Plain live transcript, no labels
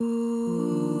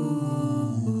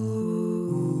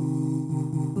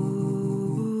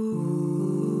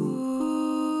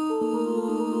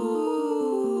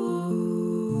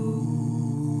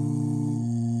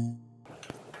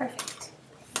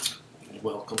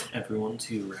everyone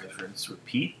to Reference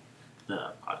Repeat,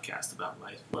 the podcast about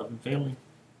life, love, and family.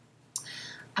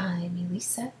 I'm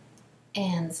Elisa,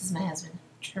 and this is my husband,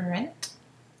 Trent.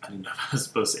 I didn't know if I was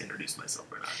supposed to introduce myself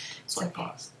or not, so I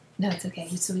paused. No, it's okay.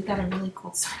 So we got a really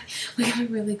cool,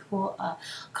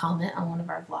 comment on one of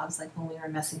our vlogs, like when we were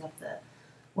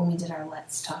when we did our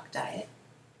Let's Talk diet.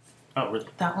 Oh, really?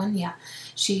 That one, yeah.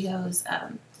 She goes,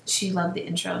 she loved the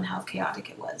intro and how chaotic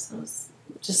it was. It was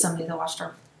just somebody that watched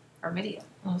our video.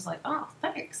 I was like, oh,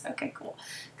 thanks. Okay, cool.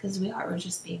 Because we're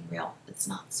just being real. It's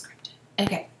not scripted.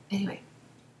 Okay, anyway.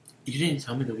 You didn't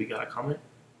tell me that we got a comment?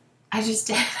 I just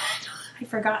did. I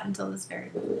forgot until this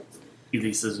very moment.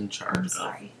 Elisa's in charge I'm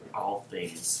sorry. of all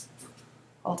things.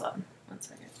 Hold on. 1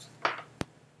 second.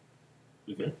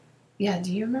 You good? Yeah,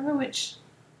 do you remember which...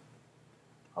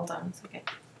 Hold on 1 second.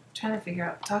 I'm trying to figure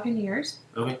out. Talking to yours?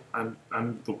 Okay, I'm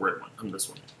the word one. I'm this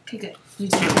one. Okay, good. You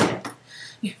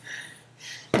did.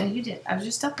 No, you did. I was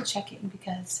just double checking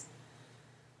because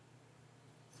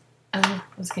I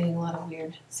was getting a lot of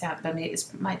weird sound, but maybe it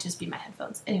might just be my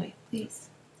headphones. Anyway, please.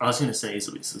 I was going to say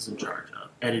Elisa's in charge of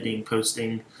editing,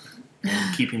 posting,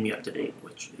 and keeping me up to date,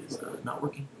 which is not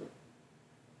working.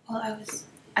 Well,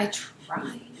 I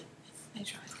tried.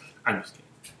 I'm just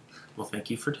kidding. Well, thank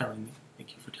you for telling me.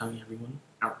 Thank you for telling everyone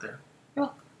out there. You're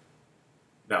welcome.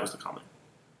 That was the comment.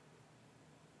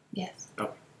 Yes.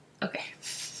 Oh. Okay.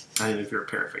 I don't know if you're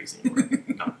paraphrasing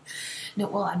or not. No,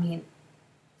 well, I mean,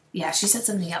 yeah, she said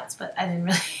something else, but I don't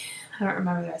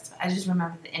remember the rest of it. I just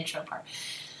remember the intro part.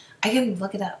 I can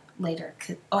look it up later.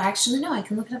 Actually, no, I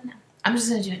can look it up now. I'm just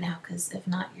going to do it now, because if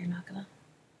not, you're not going to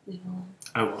leave it alone.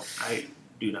 I won't. I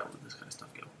do not let this kind of stuff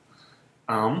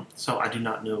go. So I do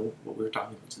not know what we were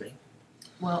talking about today.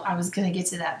 Well, I was going to get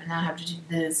to that, but now I have to do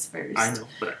this first. I know,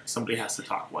 but somebody has to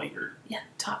talk while you're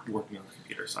working on the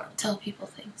computer side. Tell people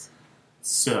things.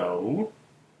 So,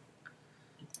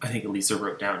 I think Elisa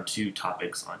wrote down 2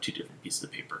 topics on 2 different pieces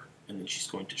of paper, and then she's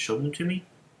going to show them to me,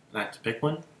 and I have to pick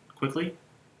one quickly.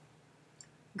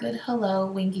 Good hello,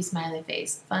 winky smiley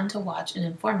face. Fun to watch and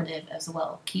informative as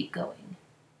well. Keep going.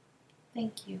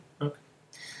 Thank you. Okay.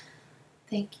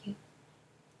 Thank you.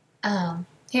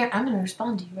 Here, I'm going to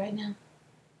respond to you right now.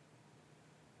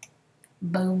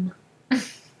 Boom.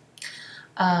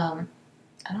 I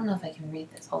don't know if I can read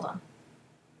this. Hold on.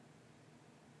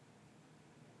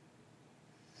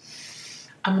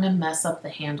 I'm going to mess up the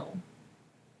handle.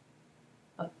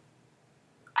 But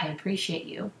I appreciate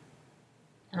you.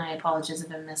 And I apologize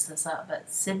if I messed this up. But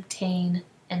Sibtane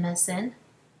MSN.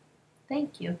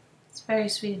 Thank you. It's very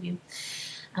sweet of you.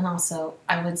 And also,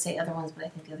 I would say other ones, but I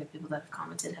think the other people that have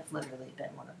commented have literally been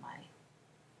one of my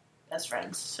best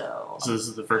friends. So this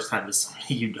is the first time to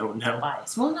somebody you don't know?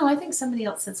 Bias. Well, no, I think somebody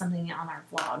else said something on our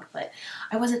vlog, but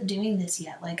I wasn't doing this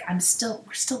yet. Like, we're still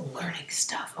learning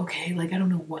stuff, okay? Like, I don't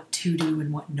know what to do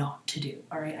and what not to do,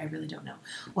 all right? I really don't know.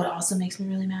 What also makes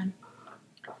me really mad,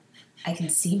 I can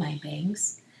see my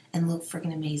bangs and look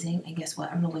freaking amazing, and guess what?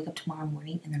 I'm going to wake up tomorrow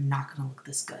morning, and they're not going to look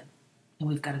this good. And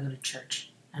we've got to go to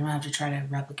church. I'm going to have to try to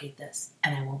replicate this,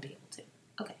 and I won't be able to.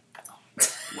 Okay, that's all.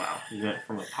 Wow, you went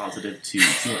from a positive to,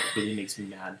 it really makes me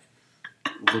mad.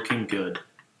 Looking good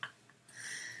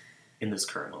in this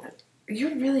current moment.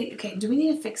 You're really, okay, do we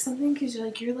need to fix something? Because you're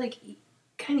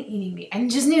kind of eating me. I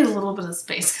just need a little bit of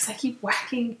space, because I keep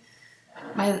whacking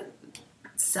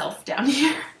myself down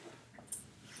here.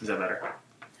 Is that better?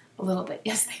 A little bit,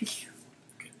 yes, thank you.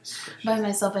 Goodness. By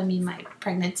myself, I mean my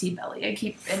pregnancy belly.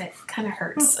 And it kind of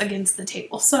hurts against the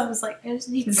table. So I was like, I just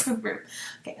need some room.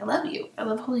 Okay, I love you. I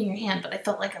love holding your hand, but I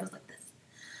felt like I was like this.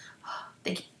 Oh,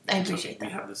 thank you. I appreciate that.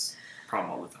 We have this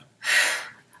problem all the time.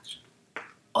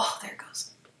 Oh, there it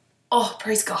goes. Oh,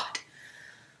 praise God.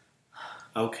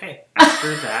 Okay,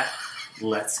 after that,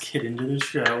 let's get into the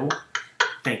show.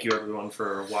 Thank you, everyone,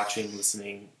 for watching,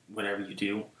 listening, whatever you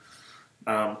do.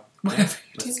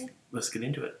 Let's get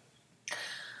into it.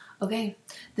 Okay,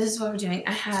 this is what we're doing.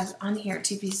 I have on here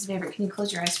 2 pieces of paper. Can you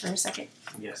close your eyes for a second?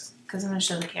 Yes. Because I'm going to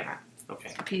show the camera.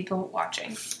 Okay. People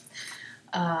watching.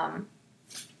 I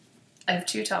have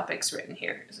 2 topics written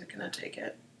here. Is it going to take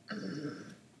it?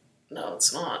 No,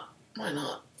 it's not. Why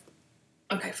not?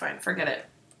 Okay, fine. Forget it.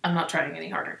 I'm not trying any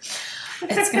harder.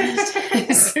 There's going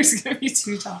to be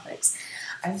 2 topics.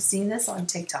 I've seen this on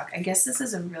TikTok. I guess this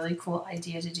is a really cool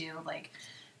idea to do,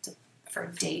 for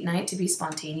date night, to be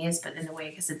spontaneous, but in a way,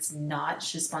 because it's not.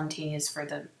 It's just spontaneous for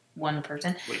the one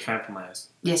person. Wait, can I open my eyes?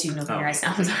 Yes, you can open your eyes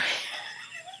now. I'm sorry.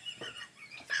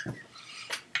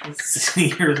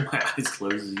 Sitting here with my eyes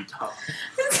closed as you talk.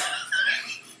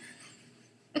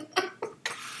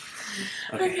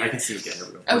 Okay, I can see again. Here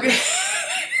we go. Okay.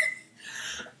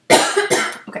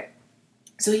 Okay.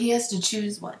 So he has to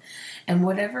choose one. And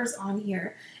whatever's on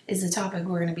here is the topic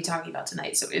we're going to be talking about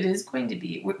tonight. So it is going to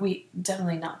be, we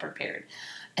definitely not prepared.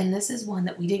 And this is one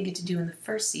that we didn't get to do in the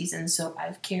first season, so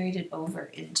I've carried it over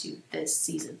into this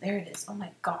season. There it is. Oh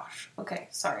my gosh. Okay,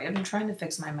 sorry. I've been trying to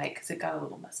fix my mic because it got a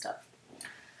little messed up.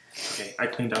 Okay, I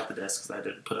cleaned out the desk because I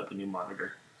didn't put up a new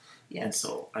monitor. Yes. And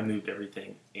so I moved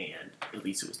everything, and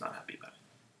Elisa was not happy about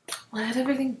it. Well, I had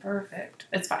everything perfect.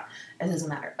 It's fine. It doesn't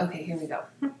matter. Okay, here we go.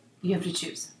 You have to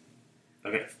choose.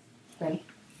 Okay. Ready?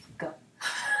 Go.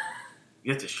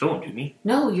 You have to show them to me.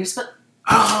 No, you're supposed...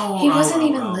 Oh! He wasn't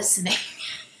even listening.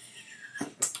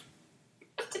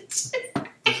 This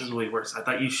is way worse. I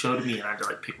thought you showed me, and I had to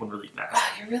like pick one really fast. Wow,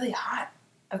 you're really hot.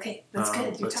 Okay, that's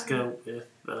good. Let's go with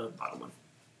the bottom one.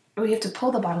 We have to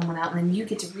pull the bottom one out, and then you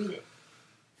get to read it.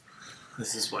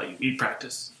 This is why you need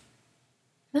practice.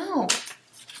 No.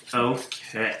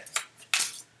 Okay.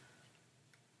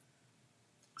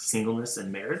 Singleness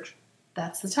and marriage?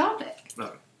 That's the topic.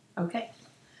 Okay. Okay.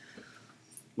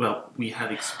 Well, we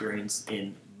have experience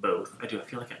in both. I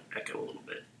feel like I echo a little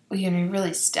bit. Well, you're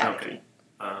really staticky.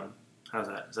 Okay. How's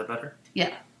that? Is that better? Yeah.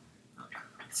 Okay.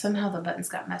 Somehow the buttons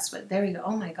got messed with. There we go.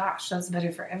 Oh my gosh, that's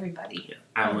better for everybody. Yeah.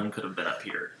 Alan could have been up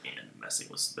here and been messing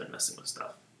with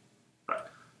stuff. But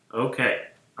okay.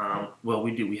 Well,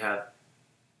 we have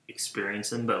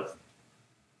experience in both.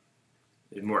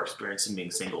 We have more experience in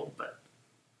being single, but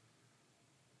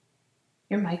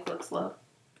your mic looks low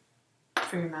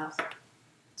for your mouth.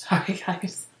 Sorry,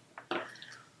 guys.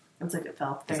 Looks like it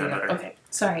fell. There you go. Better? Okay.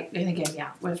 Sorry. And again,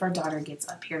 yeah. What if our daughter gets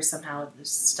up here somehow?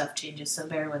 This stuff changes, so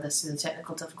bear with us through the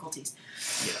technical difficulties.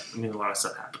 Yeah, I mean, a lot of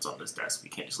stuff happens on this desk. We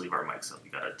can't just leave our mics up. We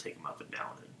gotta take them up and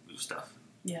down and move stuff.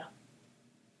 Yeah.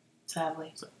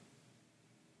 Sadly. So.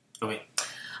 Okay.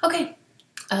 Okay.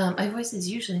 My voice is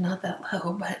usually not that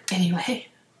low, but anyway.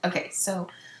 Okay, so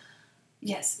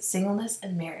yes, singleness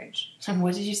and marriage. And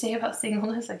what did you say about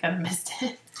singleness? I kind of missed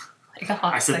it.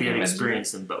 I said we had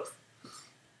experience in both.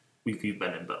 We've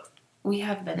been in both. We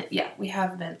have been. We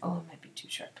have been. Oh, it might be too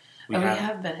sharp. We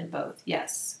have been in both.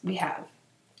 Yes, we have.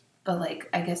 But like,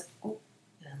 I guess. Oh,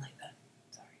 I didn't like that.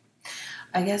 Sorry.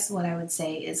 I guess what I would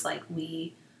say is like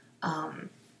we.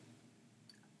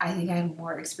 I think I have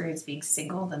more experience being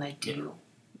single than I do,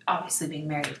 obviously being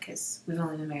married, because we've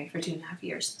only been married for 2.5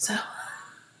 years. So.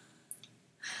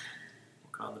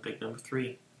 We're on the big number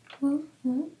 3.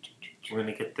 Mm-hmm. We're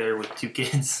gonna get there with 2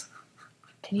 kids.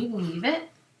 Can you believe it?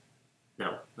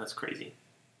 No, that's crazy.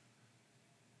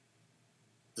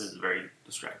 This is very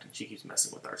distracting. She keeps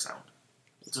messing with our sound.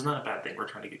 Which is not a bad thing. We're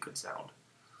trying to get good sound.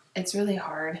 It's really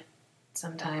hard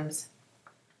sometimes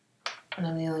when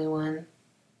I'm the only one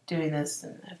doing this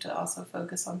and I have to also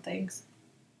focus on things.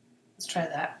 Let's try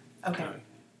that. Okay.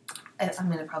 I'm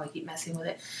going to probably keep messing with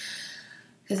it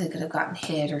because it could have gotten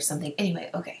hit or something. Anyway,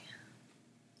 okay.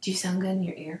 Do you sound good in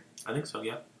your ear? I think so,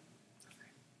 yeah.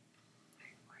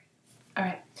 All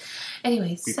right.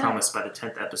 Anyways, we promise by the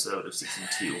 10th episode of season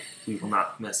 2, we will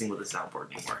not be messing with the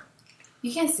soundboard anymore.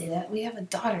 You can't say that. We have a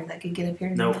daughter that could get up here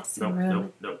and mess and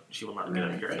ruin. No. She will not get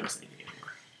up here and mess anything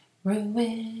anymore.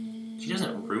 Ruin. She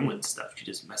doesn't ruin stuff. She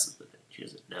just messes with it. She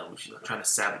doesn't know. She's not trying to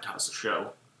sabotage the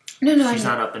show. No. She's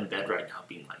not up in bed right now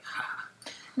being like, ha.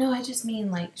 No, I just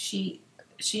mean like she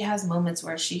has moments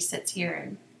where she sits here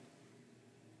and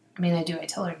I mean, I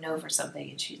tell her no for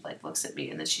something and she like looks at me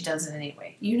and then she does it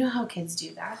anyway. You know how kids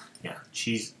do that? Yeah,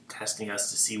 she's testing us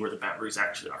to see where the boundaries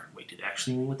actually are. Wait, did it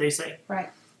actually mean what they say?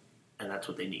 Right. And that's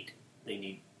what they need. They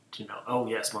need to know, oh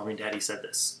yes, Mommy and Daddy said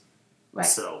this. Right.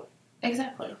 So.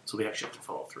 Exactly. Yeah, so we actually have to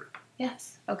follow through.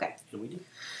 Yes. Okay. And we do.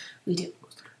 We do.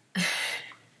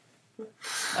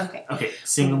 Okay. Okay,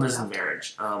 singleness and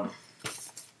marriage.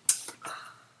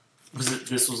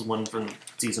 This was one from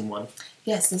season 1?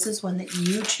 Yes, this is one that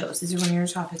you chose. These are one of your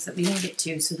topics that we didn't get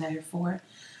to, so therefore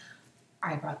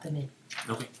I brought them in.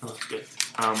 Okay, well, that's good.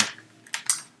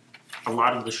 A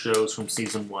lot of the shows from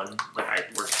season 1,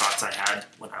 were thoughts I had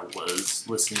when I was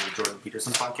listening to Jordan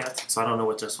Peterson podcast. So I don't know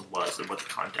what this one was and what the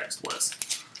context was.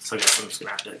 So I guess I'm just gonna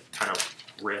have to kind of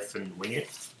riff and wing it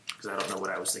because I don't know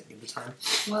what I was thinking at the time.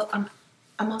 Well,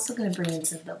 I'm also gonna bring in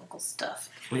some biblical stuff.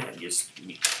 Well,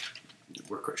 yeah,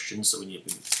 we're Christians, so we need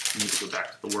to go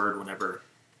back to the Word whenever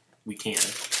we can.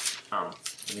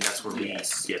 That's where we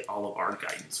get all of our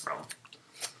guidance from.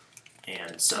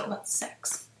 And so. Talk about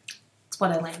sex. That's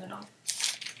what I landed on.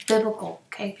 Biblical,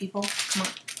 okay, people? Come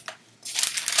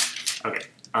on. Okay.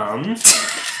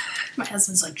 My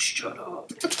husband's like, shut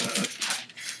up.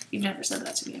 You've never said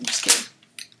that to me. I'm just kidding.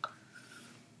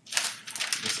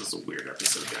 This is a weird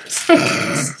episode, guys.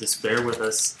 just bear with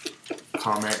us.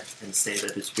 Comment and say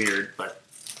that it's weird, but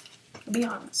I'll be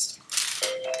honest.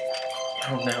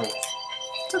 Oh no.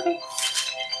 It's okay.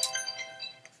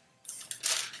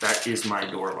 That is my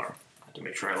door alarm. I have to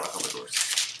make sure I lock all the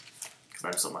doors. Because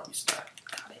I'm still not used to that.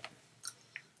 Got it.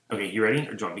 Okay, you ready?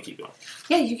 Or do you want me to keep going?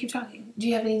 Yeah, you keep talking. Do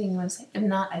you have anything you want to say? If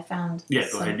not, I found Yeah,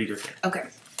 go ahead, do your thing. Okay.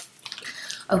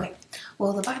 Okay.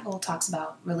 Well, the Bible talks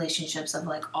about relationships of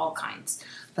like all kinds.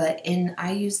 But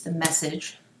I use the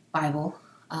Message Bible,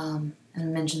 and I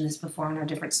mentioned this before on our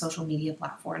different social media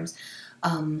platforms.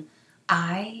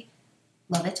 I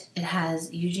love it. It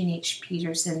has Eugene H.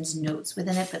 Peterson's notes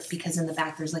within it, but because in the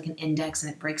back there's like an index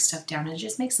and it breaks stuff down, it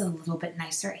just makes it a little bit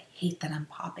nicer. I hate that I'm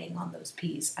popping on those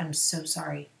P's. I'm so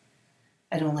sorry.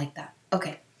 I don't like that.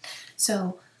 Okay.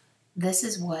 So this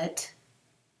is what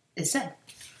is said.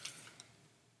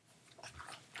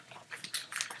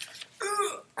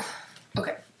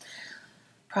 Okay.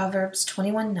 Proverbs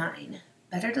 21:9.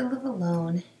 Better to live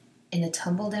alone in a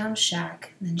tumble-down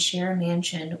shack than share a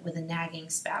mansion with a nagging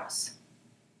spouse.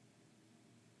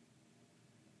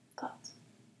 Thoughts?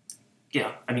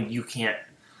 Yeah, I mean, you can't.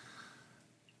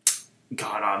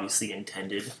 God obviously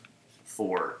intended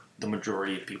for the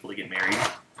majority of people to get married.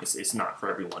 It's not for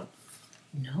everyone.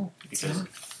 No, it's Because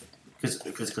not.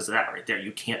 because of that right there.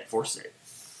 You can't force it.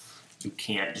 You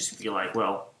can't just be like,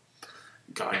 well,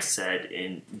 God said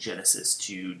in Genesis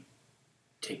to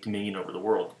take dominion over the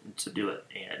world to do it,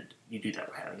 and you do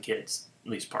that by having kids,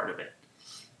 at least part of it.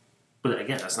 But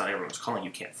again, that's not everyone's calling.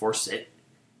 You can't force it.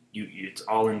 It's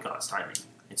all in God's timing,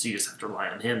 and so you just have to rely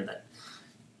on Him that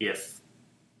if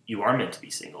you are meant to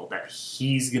be single, that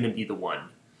He's going to be the one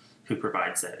who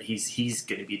provides that. He's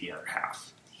going to be the other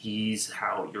half. He's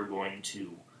how you're going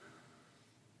to.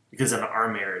 Because in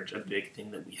our marriage, a big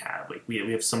thing that we have, like we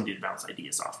have somebody to bounce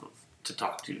ideas off of, to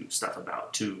talk to stuff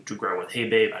about, to grow with. Hey,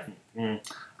 babe, I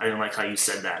didn't like how you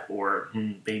said that, or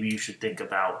baby, you should think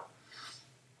about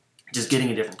just getting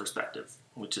a different perspective,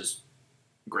 which is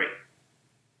great.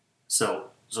 So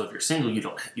if you're single, you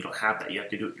don't have that. You have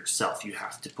to do it yourself. You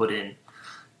have to put in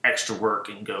extra work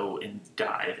and go and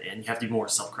dive, and you have to be more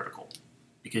self-critical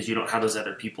because you don't have those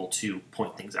other people to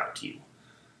point things out to you.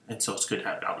 And so it's good to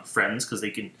have valid friends because they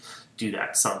can do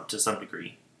that to some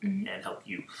degree and help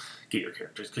you get your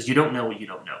characters. Because you don't know what you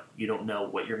don't know. You don't know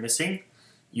what you're missing.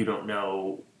 You don't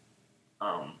know.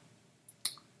 Like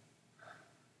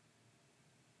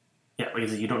I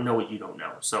said, you don't know what you don't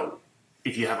know. So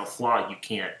if you have a flaw, you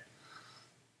can't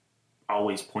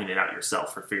always point it out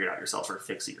yourself or figure it out yourself or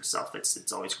fix it yourself.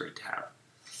 It's always great to have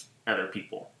other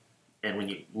people. And when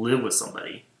you live with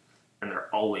somebody and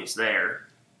they're always there,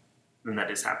 then that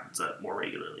just happens more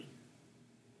regularly.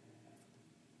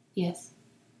 Yes.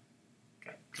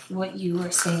 Okay. What you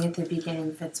were saying at the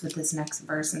beginning fits with this next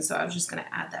verse, and so I was just going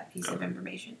to add that piece of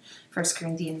information. 1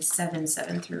 Corinthians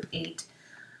 7:7-8.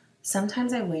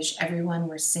 Sometimes I wish everyone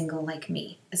were single like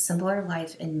me, a simpler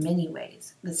life in many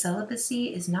ways. But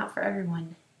celibacy is not for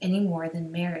everyone any more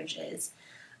than marriage is.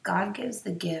 God gives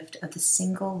the gift of the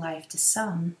single life to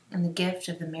some, and the gift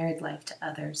of the married life to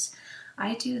others.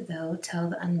 I do, though, tell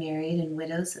the unmarried and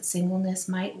widows that singleness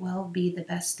might well be the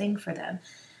best thing for them,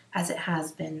 as it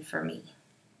has been for me.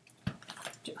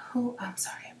 I'm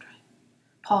sorry, I'm trying.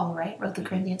 Paul, right? Wrote the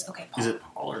Corinthians? Okay, Paul. Is it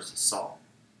Paul or is it Saul?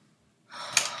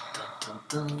 Dun,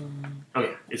 dun, dun. Oh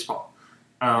yeah, it's Paul.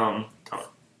 Don't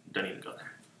even go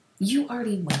there. You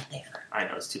already went there. I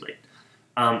know, it's too late.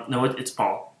 No, it's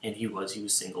Paul, and he was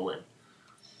single, and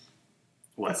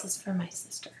what? This is for my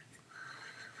sister.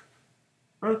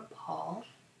 Huh? Paul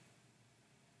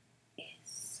is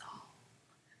Saul.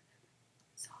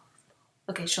 Saul is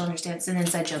Paul. Okay, she'll understand. It's an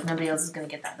inside joke. Nobody else is going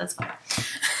to get that. That's fine.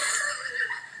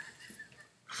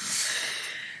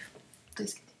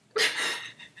 Please continue.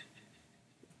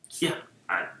 Yeah,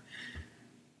 I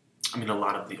mean, a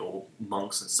lot of the old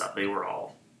monks and stuff, they were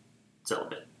all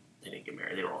celibate. They didn't get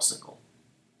married. They were all single.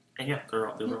 And yeah, they were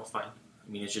all fine. I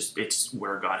mean, it's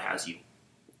where God has you.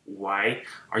 Why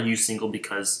are you single?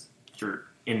 Because you're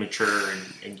immature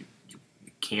and you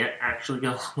can't actually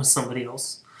get along with somebody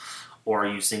else? Or are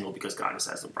you single because God just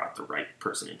hasn't brought the right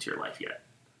person into your life yet?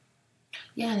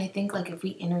 Yeah, and I think like if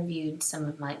we interviewed some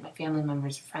of my family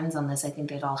members or friends on this, I think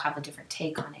they'd all have a different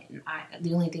take on it. And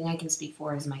the only thing I can speak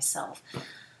for is myself.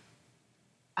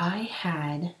 I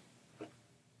had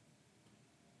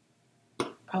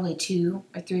probably 2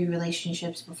 or 3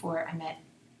 relationships before I met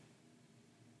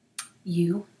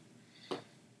you.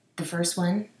 The first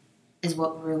one is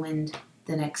what ruined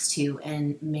the next 2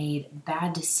 and made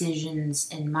bad decisions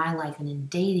in my life and in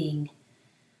dating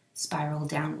spiral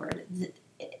downward.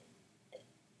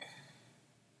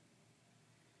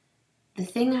 The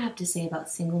thing I have to say about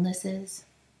singleness is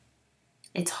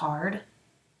it's hard.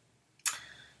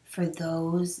 for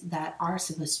those that are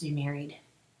supposed to be married,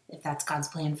 if that's God's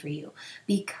plan for you.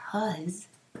 Because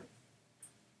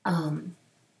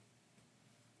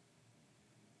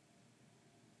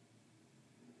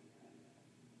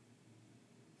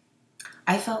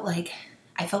I felt like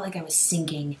I was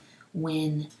sinking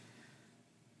when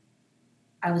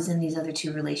I was in these other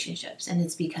two relationships. And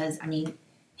it's because, I mean,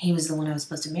 he was the one I was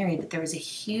supposed to marry, but there was a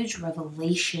huge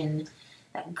revelation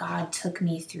that God took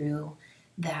me through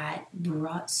that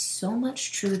brought so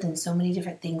much truth and so many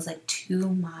different things like to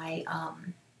my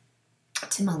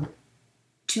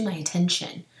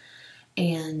attention.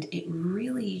 And it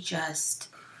really just...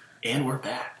 And we're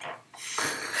back.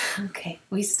 Okay,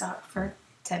 we stopped for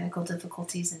technical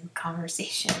difficulties and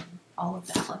conversation, all of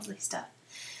that lovely stuff.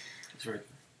 That's right.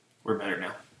 We're better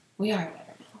now. We are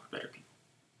better now. We're better people.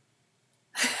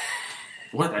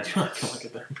 What? I do not feel like a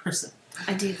better person.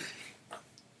 I do.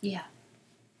 Yeah.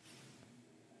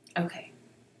 Okay.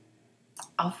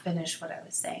 I'll finish what I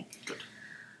was saying. Good.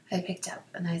 I picked up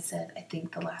and I said, I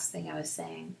think the last thing I was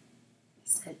saying, I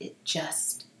said it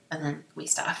just, and then we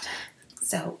stopped.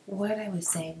 So what I was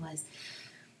saying was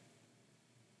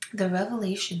the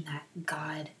revelation that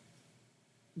God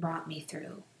brought me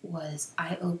through was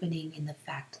eye-opening in the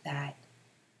fact that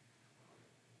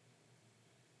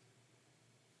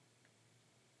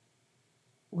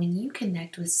when you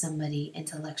connect with somebody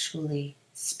intellectually,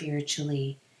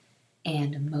 spiritually,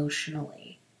 and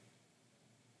emotionally,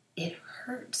 it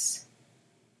hurts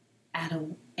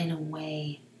in a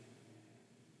way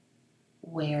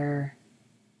where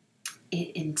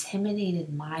it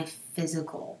intimidated my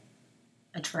physical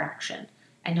attraction.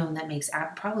 I know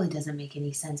that probably doesn't make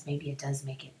any sense. Maybe it does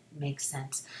make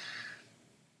sense.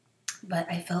 But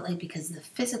I felt like because the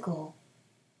physical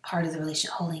part of the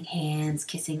relationship, holding hands,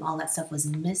 kissing, all that stuff was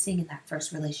missing in that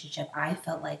first relationship, I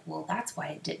felt like, well, that's why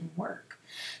it didn't work.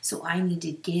 So I need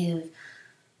to give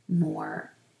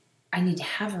more. I need to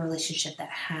have a relationship that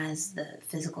has the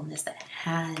physicalness, that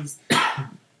has,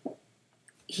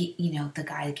 the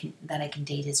guy that I can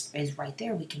date is right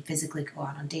there. We can physically go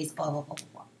out on dates, blah, blah, blah, blah,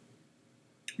 blah.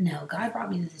 No, God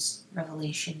brought me to this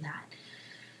revelation that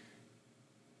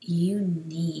you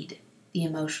need the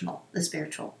emotional, the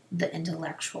spiritual, the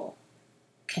intellectual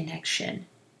connection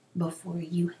before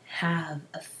you have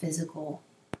a physical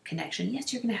connection.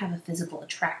 Yes, you're going to have a physical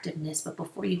attractiveness, but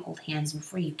before you hold hands,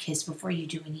 before you kiss, before you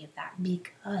do any of that,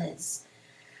 because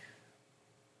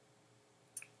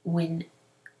when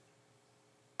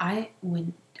I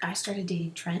started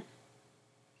dating Trent,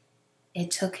 it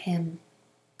took him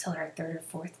till our third or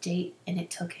fourth date, and it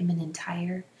took him an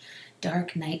entire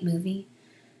Dark Knight movie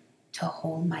to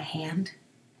hold my hand,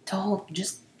 to hold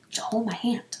my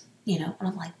hand, and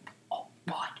I'm like, oh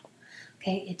God.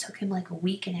 Okay, it took him like a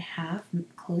week and a half,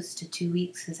 close to 2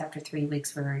 weeks, because after 3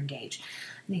 weeks we were engaged.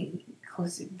 I think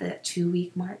close to the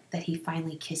 2-week mark that he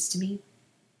finally kissed me.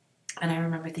 And I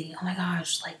remember thinking, oh my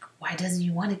gosh, like, why doesn't he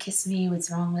want to kiss me?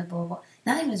 What's wrong with blah, blah, blah.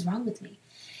 Nothing was wrong with me.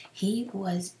 He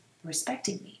was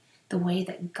respecting me the way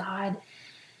that God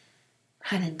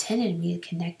had intended. We had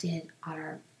connected on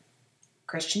our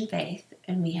Christian faith,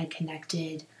 and we had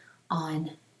connected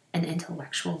on an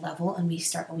intellectual level, and we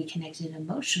connected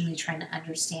emotionally, trying to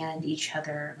understand each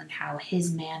other and how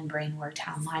his man brain worked,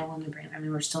 how my woman brain. I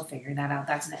mean, we're still figuring that out.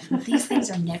 These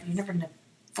things are you're never going to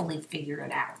fully figure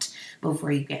it out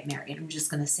before you get married. I'm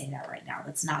just going to say that right now.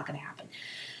 That's not going to happen.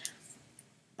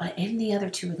 But in the other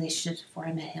two relationships before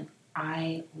I met him,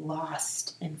 I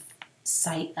lost in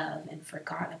sight of and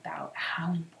forgot about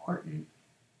how important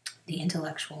the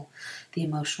intellectual, the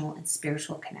emotional, and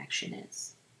spiritual connection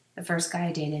is. The first guy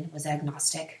I dated was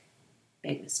agnostic.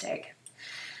 Big mistake.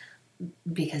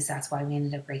 Because that's why we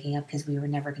ended up breaking up, because we were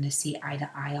never going to see eye to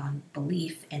eye on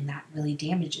belief, and that really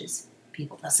damages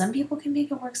people. Now, some people can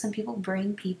make it work. Some people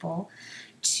bring people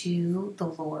to the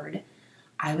Lord.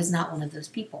 I was not one of those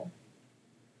people.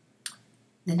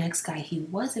 The next guy, he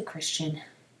was a Christian,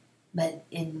 but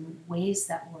in ways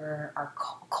that were our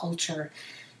culture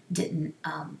didn't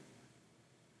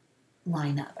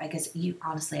line up. I guess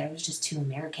honestly, I was just too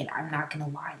American. I'm not going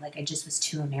to lie. Like, I just was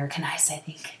too Americanized, I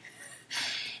think.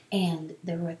 And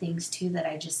there were things, too, that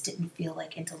I just didn't feel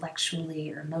like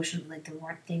intellectually or emotionally, like there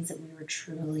weren't things that we were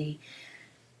truly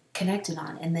connected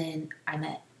on. And then I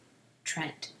met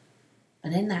Trent.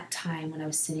 But in that time when I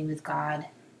was sitting with God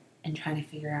and trying to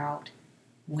figure out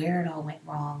where it all went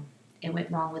wrong, it went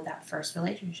wrong with that first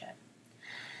relationship.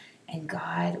 And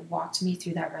God walked me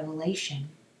through that revelation.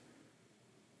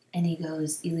 And he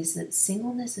goes, Elisa,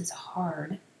 singleness is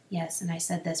hard. Yes, and I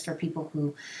said this for people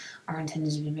who are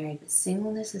intended to be married, but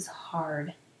singleness is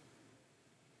hard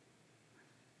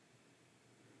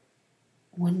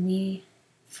when we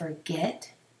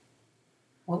forget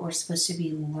what we're supposed to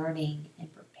be learning and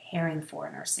preparing for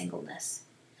in our singleness.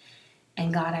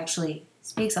 And God actually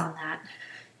speaks on that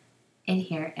in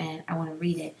here, and I want to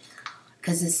read it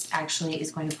because this actually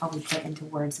is going to probably put into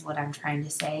words what I'm trying to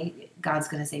say. God's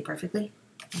going to say perfectly.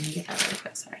 Let me get that really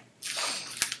quick, sorry.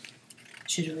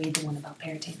 Should have read the one about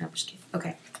parenting. No, I'm just kidding.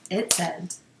 Okay. It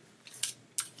says,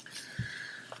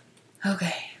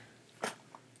 okay,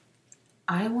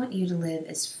 I want you to live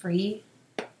as free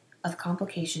of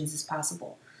complications as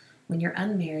possible. When you're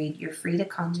unmarried, you're free to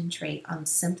concentrate on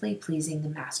simply pleasing the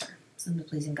master, simply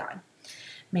pleasing God.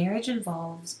 Marriage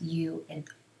involves you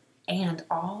and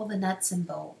all the nuts and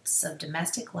bolts of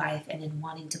domestic life and in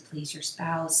wanting to please your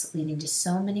spouse, leading to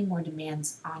so many more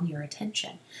demands on your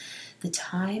attention. The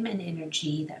time and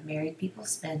energy that married people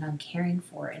spend on caring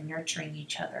for and nurturing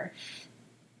each other,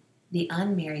 the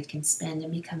unmarried can spend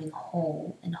in becoming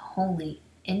whole and holy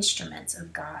instruments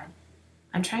of God.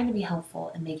 I'm trying to be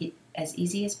helpful and make it as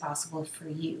easy as possible for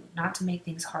you, not to make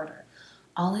things harder.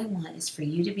 All I want is for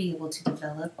you to be able to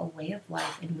develop a way of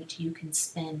life in which you can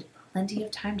spend plenty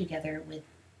of time together with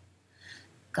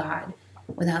God,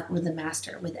 with the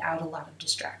Master, without a lot of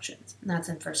distractions. And that's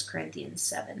in 1 Corinthians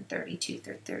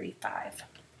 7:32-35.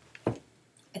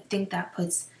 I think that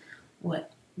puts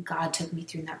what God took me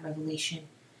through in that revelation.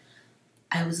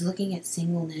 I was looking at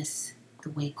singleness the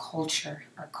way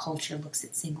our culture looks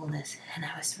at singleness, and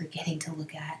I was forgetting to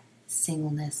look at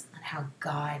singleness on how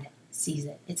God sees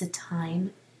it. It's a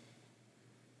time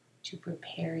to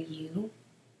prepare you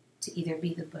to either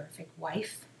be the perfect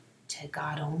wife to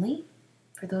God only,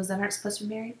 for those that aren't supposed to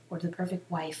be married, or the perfect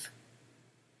wife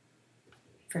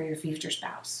for your future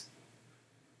spouse.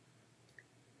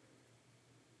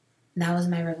 And that was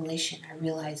my revelation. I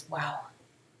realized, wow,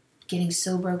 getting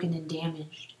so broken and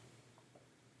damaged,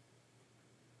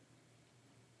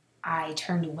 I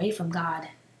turned away from God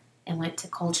and went to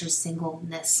culture's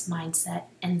singleness mindset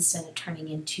instead of turning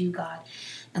into God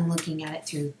and looking at it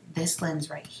through this lens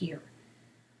right here.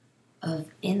 Of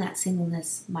in that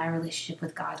singleness, my relationship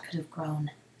with God could have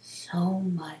grown so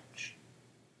much.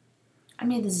 I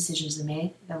made the decisions I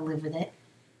made. I gotta live with it.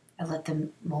 I let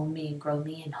them mold me and grow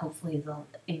me, and hopefully they'll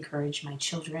encourage my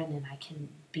children, and I can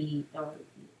be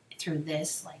through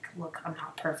this, like, look, I'm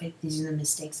not perfect. These are the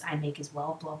mistakes I make as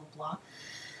well, blah, blah, blah.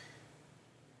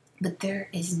 But there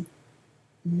is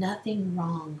nothing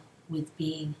wrong with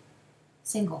being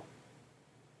single.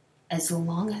 As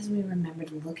long as we remember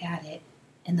to look at it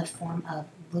in the form of,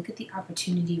 look at the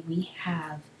opportunity we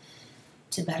have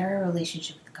to better our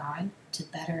relationship with God, to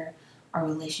better our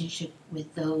relationship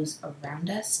with those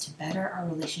around us, to better our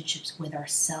relationships with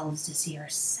ourselves, to see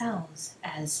ourselves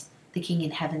as the King in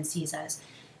heaven sees us,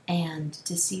 and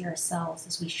to see ourselves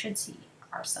as we should see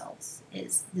ourselves,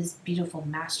 is this beautiful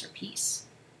masterpiece,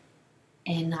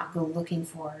 and not go looking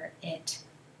for it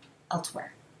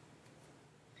elsewhere.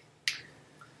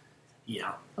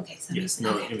 Yeah. Okay, so yes,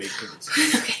 no, okay. It makes sense.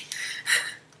 Okay.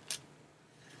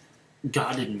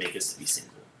 God didn't make us to be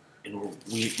single, and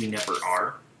we never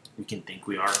are. We can think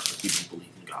we are if we don't believe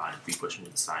in God, if we push Him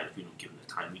to the side, if we don't give Him the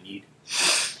time we need.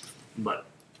 But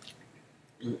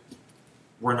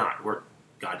we're not.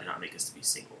 God did not make us to be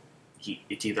single.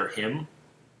 It's either Him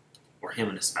or Him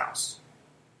and a spouse.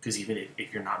 Because even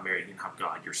if you're not married and have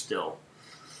God, you're still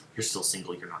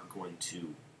single. You're not going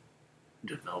to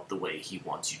develop the way He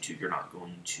wants you to. You're not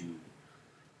going to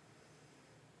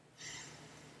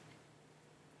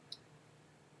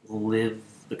live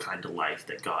the kind of life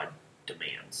that God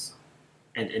demands.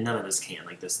 And none of us can.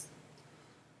 Like, this,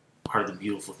 part of the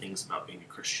beautiful things about being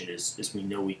a Christian is we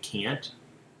know we can't,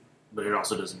 but it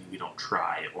also doesn't mean we don't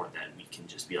try, or that we can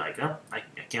just be like, oh, I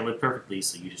can't live perfectly,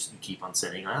 so you keep on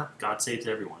sinning. God saves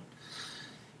everyone.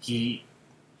 He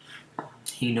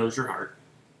knows your heart.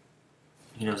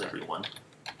 He knows everyone.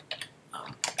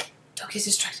 Don't get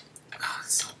distracted.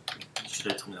 So you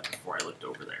should have told me that before I looked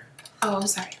over there. Oh, I'm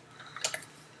sorry.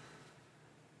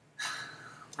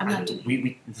 I'm not doing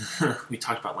we we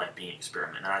talked about life being an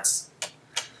experiment, and that's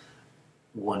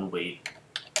one way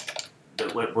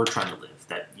that what we're trying to live.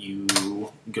 That you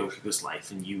go through this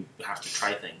life and you have to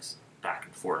try things back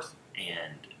and forth,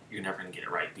 and you're never going to get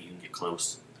it right, but you can get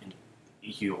close. And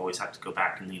you always have to go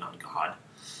back and lean on God.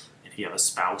 If you have a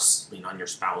spouse, lean on your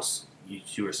spouse. You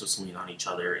two are supposed to lean on each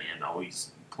other and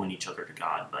always point each other to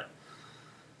God. But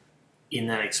in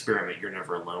that experiment, you're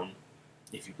never alone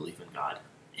if you believe in God.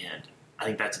 And I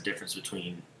think that's a difference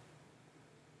between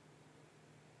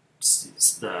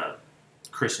the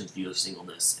Christian's view of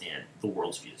singleness and the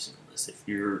world's view of singleness. If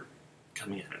you're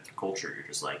coming in at the culture, you're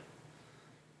just like,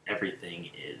 everything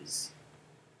is,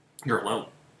 you're alone.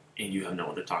 And you have no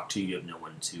one to talk to. You have no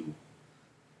one to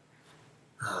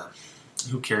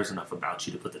who cares enough about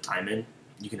you to put the time in?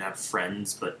 You can have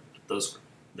friends, but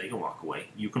they can walk away.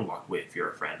 You can walk away if you're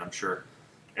a friend. I'm sure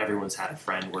everyone's had a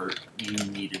friend where you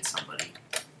needed somebody.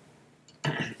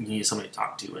 You needed somebody to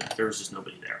talk to, and there was just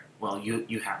nobody there. Well,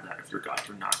 you have that if you're God.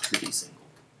 You're not truly single.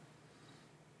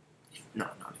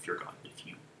 Not if you're God, but if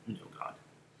you know God.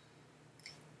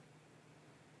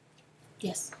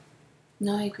 Yes.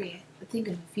 No, I agree. I think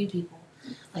of a few people,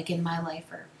 like in my life,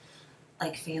 or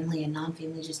like family and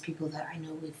non-family, just people that I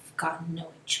know we've gotten to know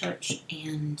at church,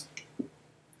 and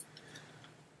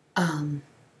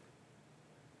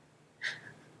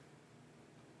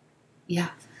yeah,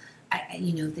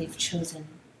 they've chosen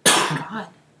God,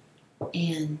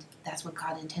 and that's what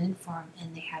God intended for them,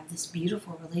 and they have this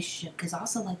beautiful relationship. Because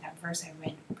also, like that verse I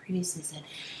read previously said,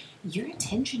 your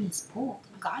attention is pulled.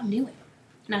 God knew it.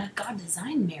 Now, God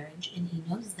designed marriage, and He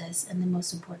knows this, and the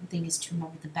most important thing is to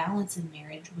remember the balance in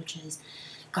marriage, which is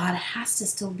God has to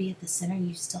still be at the center.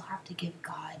 You still have to give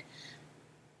God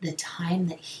the time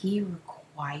that He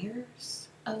requires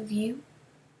of you.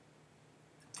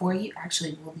 For you,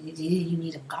 actually, well, you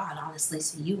need of God, honestly,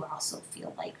 so you also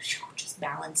feel like just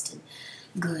balanced and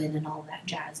good and all of that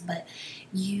jazz. But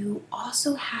you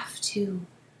also have to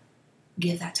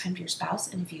give that time to your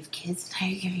spouse, and if you have kids, how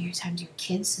you're giving your time to your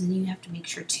kids, so then you have to make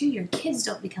sure, too, your kids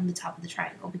don't become the top of the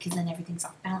triangle, because then everything's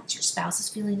off balance. Your spouse is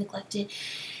feeling neglected,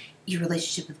 your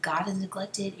relationship with God is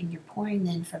neglected, and you're pouring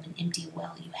then from an empty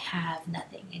well. You have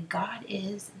nothing. And God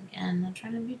is, and I'm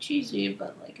trying to be cheesy,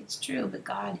 but like it's true, but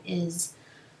God is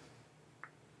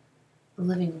the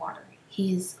living water.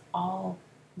 He is all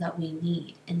that we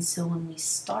need. And so when we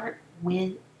start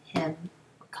with Him,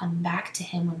 come back to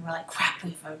Him when we're like, crap,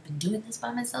 I've been doing this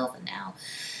by myself, and now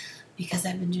because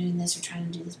I've been doing this or trying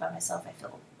to do this by myself, I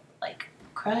feel like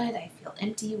crud, I feel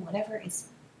empty, whatever. It's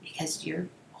because your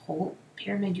whole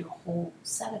pyramid, your whole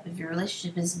setup of your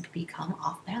relationship has become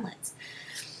off balance.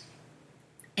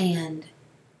 And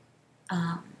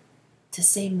to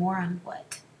say more on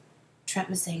what Trent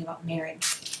was saying about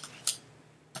marriage,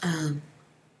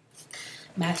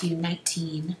 Matthew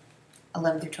 19,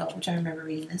 11 through 12, which I remember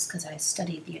reading this because I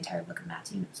studied the entire book of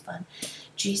Matthew and it was fun.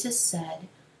 Jesus said,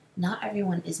 not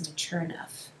everyone is mature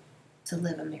enough to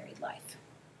live a married life.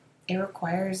 It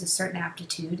requires a certain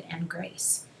aptitude and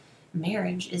grace.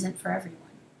 Marriage isn't for everyone.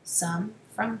 Some,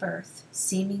 from birth,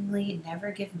 seemingly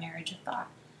never give marriage a thought.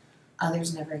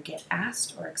 Others never get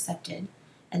asked or accepted,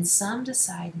 and some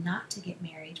decide not to get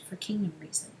married for kingdom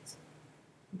reasons.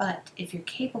 But if you're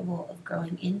capable of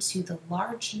growing into the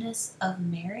largeness of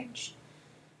marriage,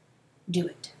 do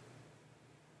it.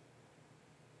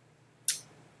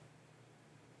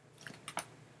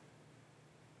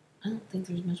 I don't think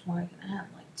there's much more I can add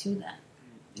to that.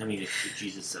 I mean, if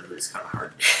Jesus said it, it's kind of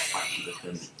hard to argue with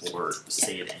Him or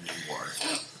say it anymore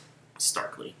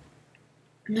starkly.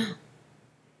 No.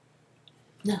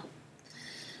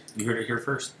 You heard it here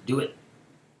first. Do it.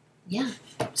 Yeah.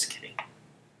 I'm just kidding.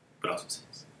 But I was going to say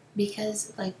this.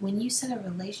 Because, when you set a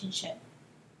relationship,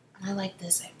 and I like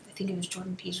this, I think it was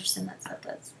Jordan Peterson that said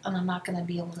this, and I'm not going to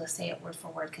be able to say it word for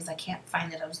word because I can't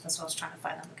find it. That's what I was trying to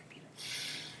find on the computer.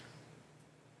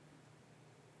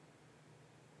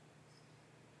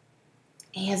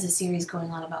 He has a series going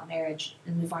on about marriage,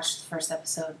 and we've watched the first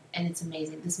episode, and it's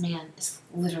amazing. This man is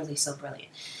literally so brilliant.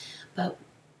 But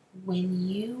when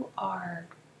you are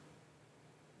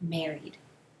married,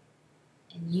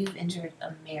 and you've entered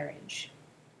a marriage,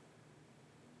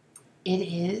 it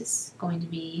is going to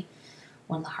be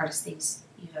one of the hardest things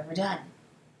you've ever done.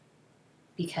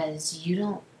 Because you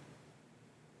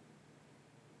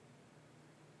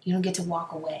don't get to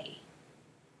walk away,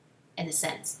 in a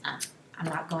sense. I'm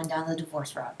not going down the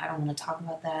divorce route. I don't want to talk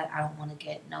about that. I don't want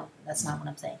to no, that's not what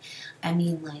I'm saying. I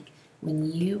mean,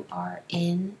 when you are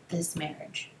in this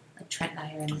marriage, like Trent and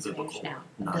I are in this marriage now,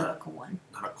 a biblical one.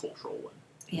 Not a cultural one.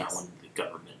 Yes. Not one the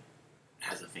government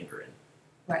has a finger in.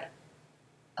 Right.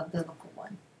 A biblical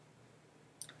one.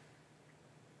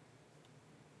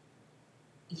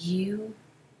 You,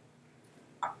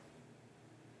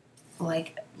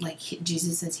 like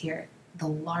Jesus says here, the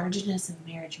largeness of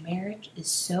marriage. Marriage is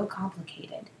so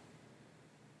complicated.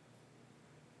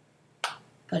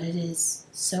 But it is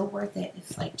so worth it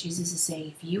if, like Jesus is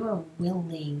saying, if you are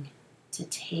willing to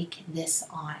take this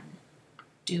on,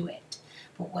 do it.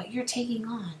 But what you're taking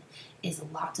on is a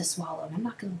lot to swallow. And I'm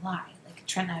not going to lie.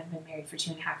 Trent and I have been married for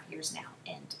 2.5 years now.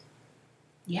 And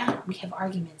yeah, we have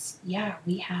arguments. Yeah,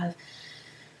 we have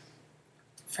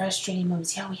frustrating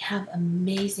moments. Yeah, we have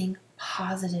amazing,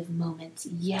 positive moments.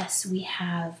 Yes, we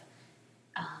have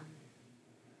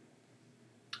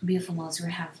beautiful moments. We're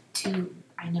going to have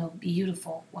I know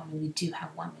beautiful women. We do have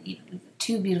one, we've got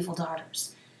 2 beautiful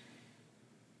daughters.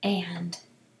 And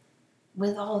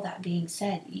with all of that being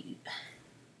said,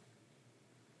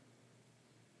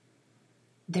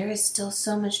 there is still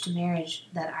so much to marriage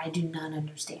that I do not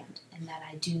understand and that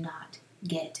I do not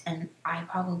get. And I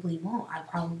probably won't. I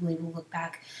probably will look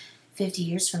back 50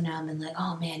 years from now and be like,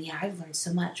 oh man, yeah, I've learned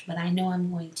so much. But I know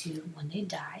I'm going to one day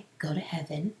die, go to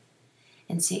heaven,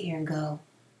 and sit here and go,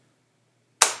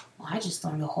 well, I just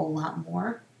learned a whole lot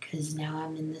more because now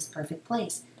I'm in this perfect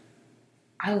place.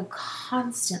 I will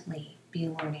constantly be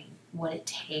learning what it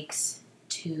takes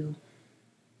to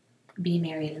be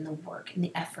married, and the work and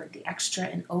the effort, the extra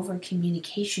and over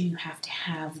communication you have to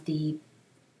have, the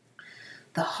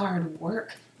hard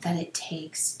work that it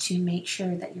takes to make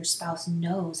sure that your spouse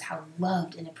knows how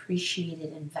loved and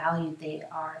appreciated and valued they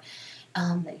are,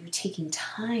 that you're taking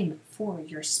time for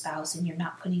your spouse and you're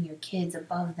not putting your kids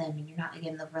above them, and you're not,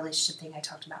 again, the relationship thing I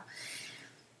talked about.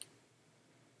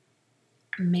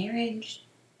 Marriage,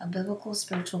 a biblical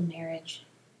spiritual marriage,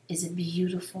 is a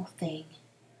beautiful thing,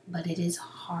 but it is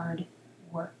hard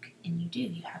work, and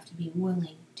you have to be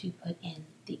willing to put in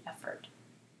the effort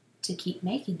to keep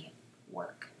making it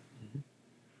work. Mm-hmm.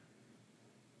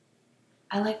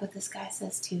 I like what this guy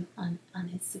says too on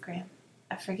Instagram.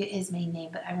 I forget his main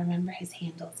name, but I remember his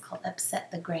handle. It's called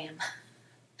Upset the Gram.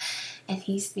 And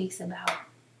he speaks about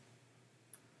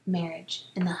marriage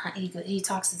and he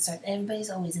talks and starts. Everybody's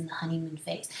always in the honeymoon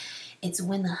phase. It's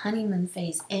when the honeymoon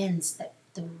phase ends that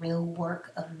the real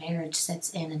work of marriage sets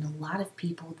in, and a lot of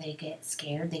people, they get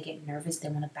scared, they get nervous, they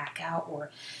want to back out,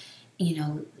 or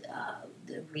the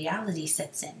reality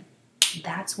sets in.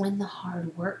 That's when the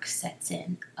hard work sets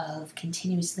in of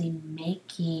continuously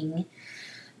making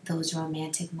those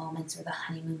romantic moments or the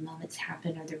honeymoon moments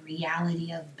happen, or the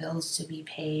reality of bills to be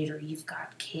paid, or you've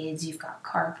got kids, you've got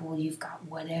carpool, you've got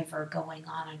whatever going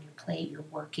on your plate, you're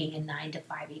working a 9 to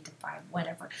 5, 8 to 5,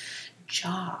 whatever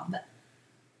job,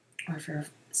 or if you're a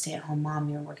stay-at-home mom,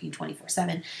 you're working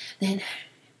 24/7, then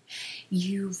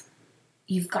you've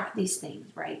got these things,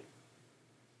 right,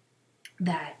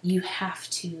 that you have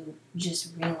to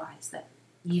just realize that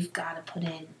you've got to put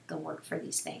in the work for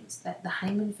these things. That the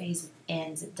honeymoon phase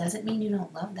ends. It doesn't mean you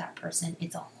don't love that person.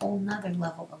 It's a whole nother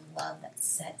level of love that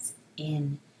sets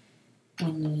in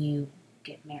when you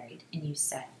get married and you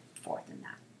set forth in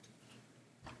that.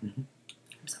 Mm-hmm.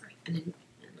 I'm sorry.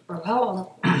 I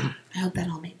hope that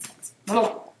all made sense.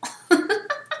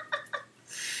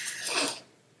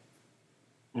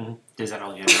 Mm-hmm. Is that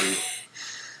all you have to read?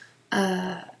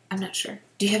 I'm not sure.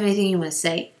 Do you have anything you want to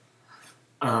say?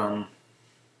 I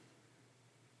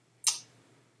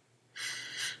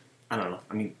don't know.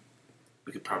 I mean,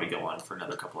 we could probably go on for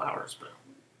another couple hours, but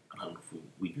I don't know if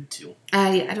we need to.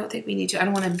 Yeah, I don't think we need to. I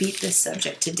don't want to beat this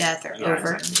subject to death or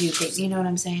overdo things. You know what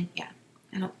I'm saying? Yeah.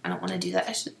 I don't want to do that.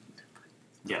 I should.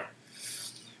 Yeah.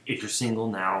 If you're single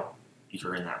now,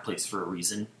 you're in that place for a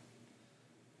reason.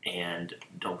 And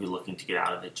don't be looking to get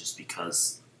out of it just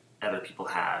because other people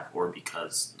have, or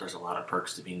because there's a lot of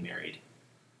perks to being married.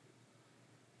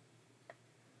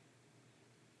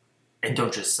 And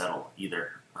don't just settle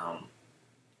either.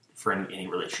 For any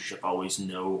relationship, always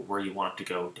know where you want it to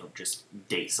go. Don't just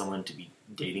date someone to be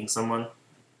dating someone.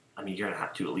 I mean, you're going to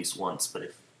have to at least once, but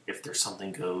if there's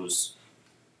something goes,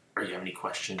 or you have any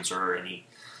questions or any,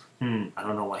 I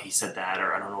don't know why he said that,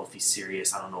 or I don't know if he's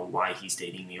serious, I don't know why he's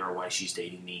dating me or why she's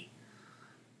dating me.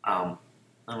 I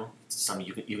don't know, it's something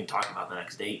you can talk about the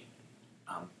next date.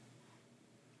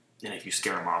 And if you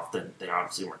scare them off, then they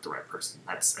obviously weren't the right person.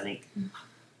 That's, I think,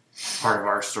 part of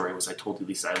our story was I told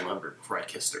Lisa I loved her before I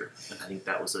kissed her, and I think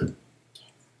that was a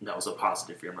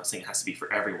positive for you. I'm not saying it has to be for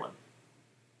everyone,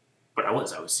 but I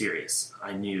was serious.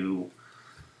 I knew.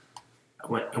 I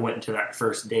went into that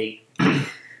first date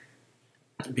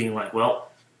being like,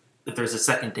 well, if there's a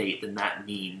second date, then that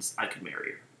means I could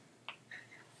marry her.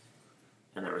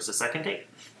 And there was a second date,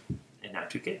 and now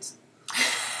 2 kids.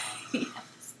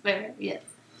 Yes.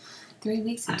 3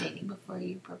 weeks of dating before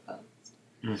you proposed.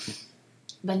 Mm-hmm.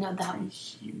 But no, that 3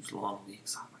 huge long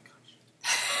weeks. Oh my gosh.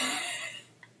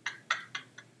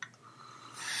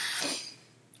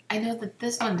 I know that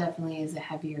this one definitely is a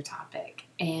heavier topic,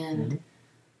 and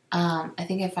I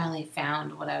think I finally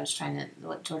found what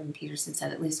Jordan Peterson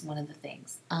said, at least one of the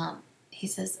things. He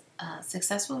says,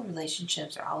 successful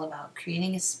relationships are all about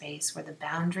creating a space where the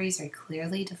boundaries are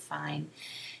clearly defined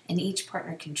and each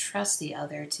partner can trust the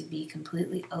other to be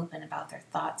completely open about their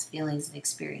thoughts, feelings, and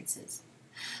experiences.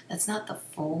 That's not the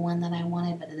full one that I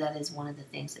wanted, but that is one of the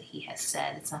things that he has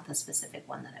said. It's not the specific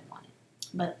one that I wanted.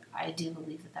 But I do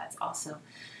believe that that's also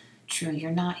true.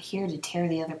 You're not here to tear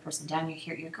the other person down.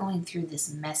 You're going through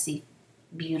this messy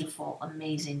beautiful,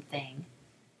 amazing thing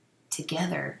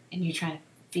together, and you're trying to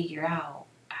figure out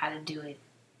how to do it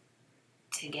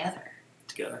together.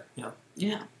 Together, yeah.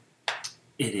 Yeah.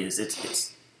 It is.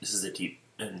 It's. This is a deep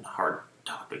and hard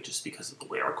topic just because of the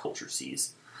way our culture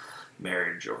sees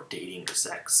marriage or dating or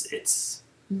sex. It's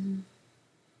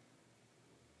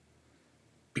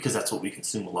because that's what we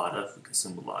consume a lot of. We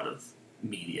consume a lot of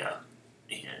media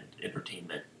and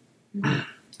entertainment.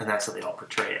 And that's how they all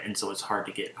portray it. And so it's hard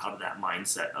to get out of that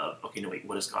mindset of, okay, no, wait,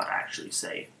 what does God actually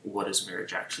say? What is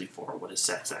marriage actually for? What is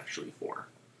sex actually for?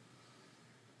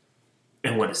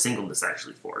 And what is singleness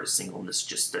actually for? Is singleness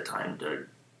just a time to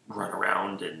run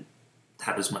around and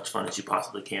have as much fun as you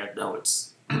possibly can? No,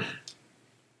 it's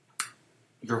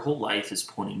your whole life is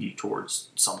pointing you towards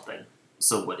something.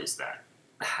 So what is that?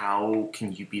 How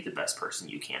can you be the best person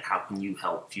you can? How can you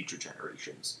help future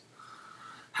generations?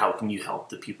 How can you help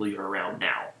the people you're around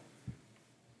now?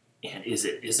 And is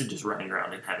it just running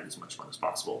around and having as much fun as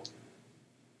possible?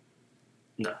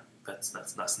 No, that's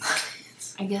not.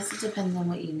 I guess it depends on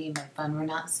what you mean by fun. We're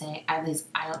not saying, at least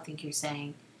I don't think you're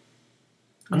saying.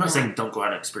 I'm not saying don't go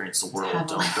out and experience the world.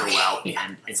 Don't go out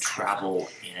and travel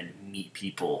and meet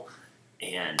people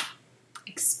and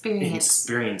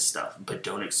experience stuff, but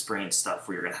don't experience stuff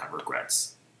where you're going to have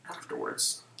regrets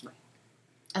afterwards.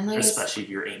 And like especially if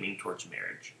you're aiming towards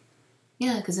marriage.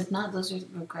 Yeah, because if not, those are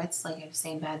regrets, like I was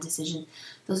saying, bad decisions.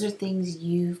 Those are things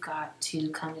you've got to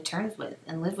come to terms with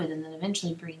and live with and then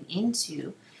eventually bring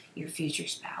into your future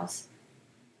spouse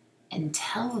and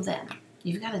tell them.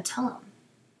 You've got to tell them.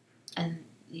 And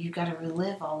you've got to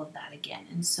relive all of that again.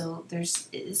 And so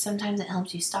sometimes it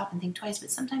helps you stop and think twice, but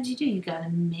sometimes you do. You've got to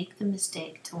make the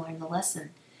mistake to learn the lesson.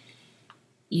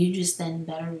 You just then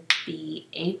better be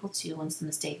able to, once the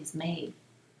mistake is made,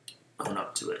 own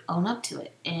up to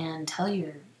it and tell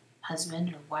your husband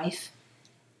or wife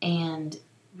and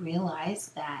realize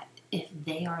that if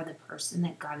they are the person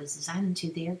that God has designed them to,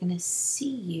 they are going to see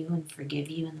you and forgive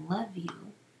you and love you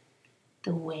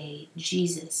the way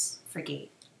Jesus forgave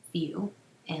you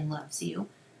and loves you.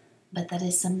 But that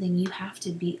is something you have to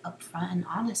be upfront and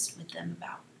honest with them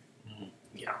about. Mm-hmm.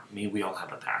 Yeah, I mean, we all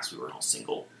have a past. We were all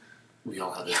single. We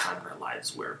all have this time in our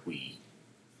lives where we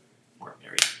weren't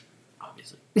married.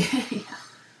 Obviously.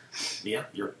 Yeah,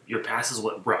 your past is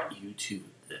what brought you to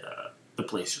the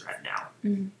place you're at now.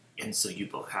 Mm-hmm. And so you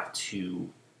both have to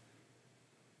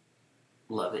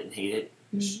love it and hate it.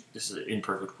 Mm-hmm. This is an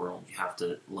imperfect world. You have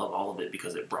to love all of it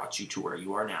because it brought you to where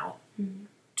you are now. Mm-hmm.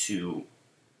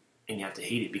 And you have to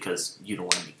hate it because you don't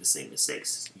want to make the same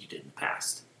mistakes you did in the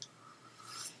past.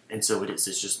 And so it's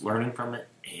just learning from it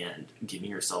and giving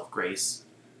yourself grace.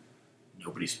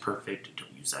 Nobody's perfect.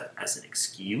 Don't use that as an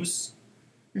excuse,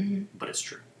 but it's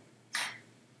true.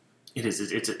 It is.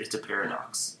 It's a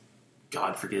paradox.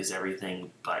 God forgives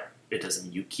everything, but it doesn't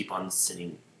mean you keep on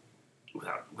sinning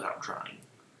without trying.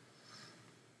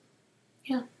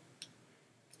 Yeah.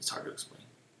 It's hard to explain.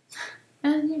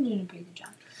 And you're doing a pretty good job.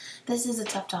 This is a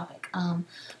tough topic,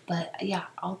 but yeah,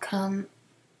 I'll come.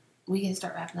 We can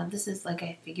start wrapping up. This is, like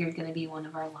I figured, going to be one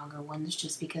of our longer ones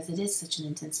just because it is such an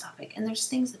intense topic. And there's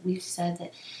things that we've said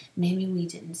that maybe we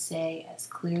didn't say as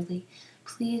clearly.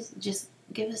 Please just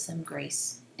give us some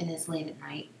grace. It is late at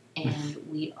night, and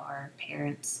we are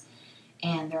parents,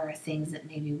 and there are things that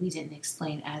maybe we didn't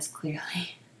explain as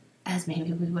clearly as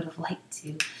maybe we would have liked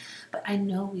to. But I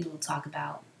know we will talk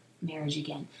about marriage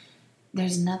again.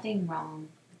 There's nothing wrong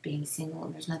being single,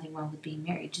 and there's nothing wrong with being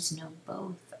married. Just know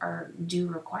both do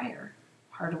require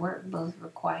hard work. Both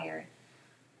require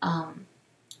a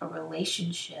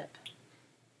relationship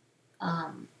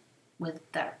with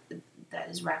that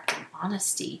is wrapped in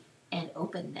honesty and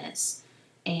openness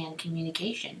and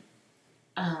communication.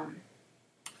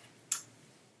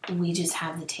 We just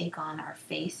have the take on our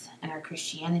faith and our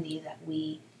Christianity that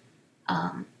we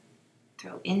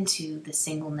throw into the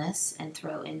singleness and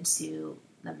throw into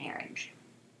the marriage.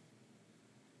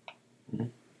 Mm-hmm.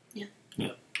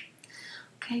 Yeah.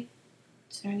 Okay.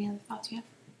 Is there any other thoughts you have?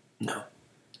 No.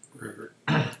 We're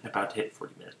about to hit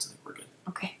 40 minutes. I think we're good.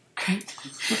 Okay, great.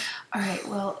 All right.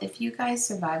 Well, if you guys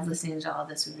survived listening to all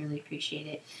this, we really appreciate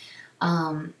it.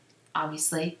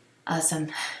 Obviously,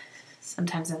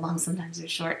 sometimes they're long, sometimes they're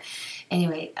short.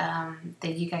 Anyway,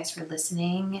 thank you guys for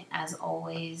listening. As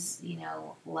always,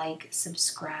 like,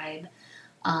 subscribe,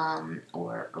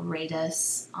 or rate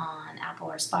us on Apple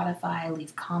or Spotify.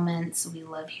 Leave comments. We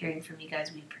love hearing from you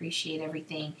guys. We appreciate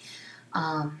everything.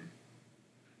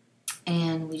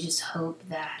 And we just hope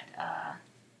that,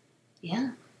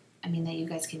 that you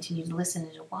guys continue to listen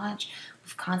and to watch.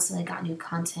 We've constantly got new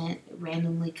content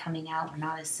randomly coming out. We're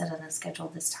not as set on a schedule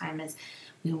this time as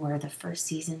we were the first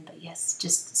season, but yes,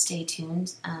 just stay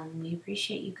tuned. We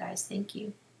appreciate you guys. Thank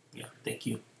you. Yeah, thank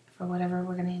you. For whatever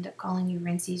we're going to end up calling you,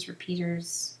 rinsies,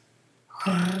 repeaters.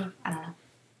 I don't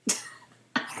know.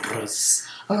 Russ.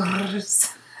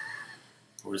 Russ.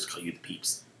 We'll just call you the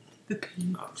peeps. The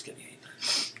peeps. Oh, I'm just kidding. I hate that.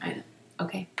 I know.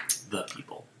 Okay. The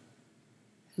people.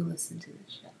 Who listen to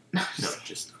this show? No,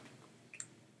 just...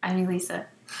 I'm Elisa.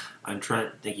 I'm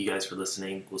Trent. Thank you guys for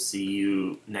listening. We'll see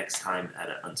you next time at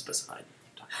an unspecified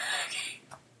time.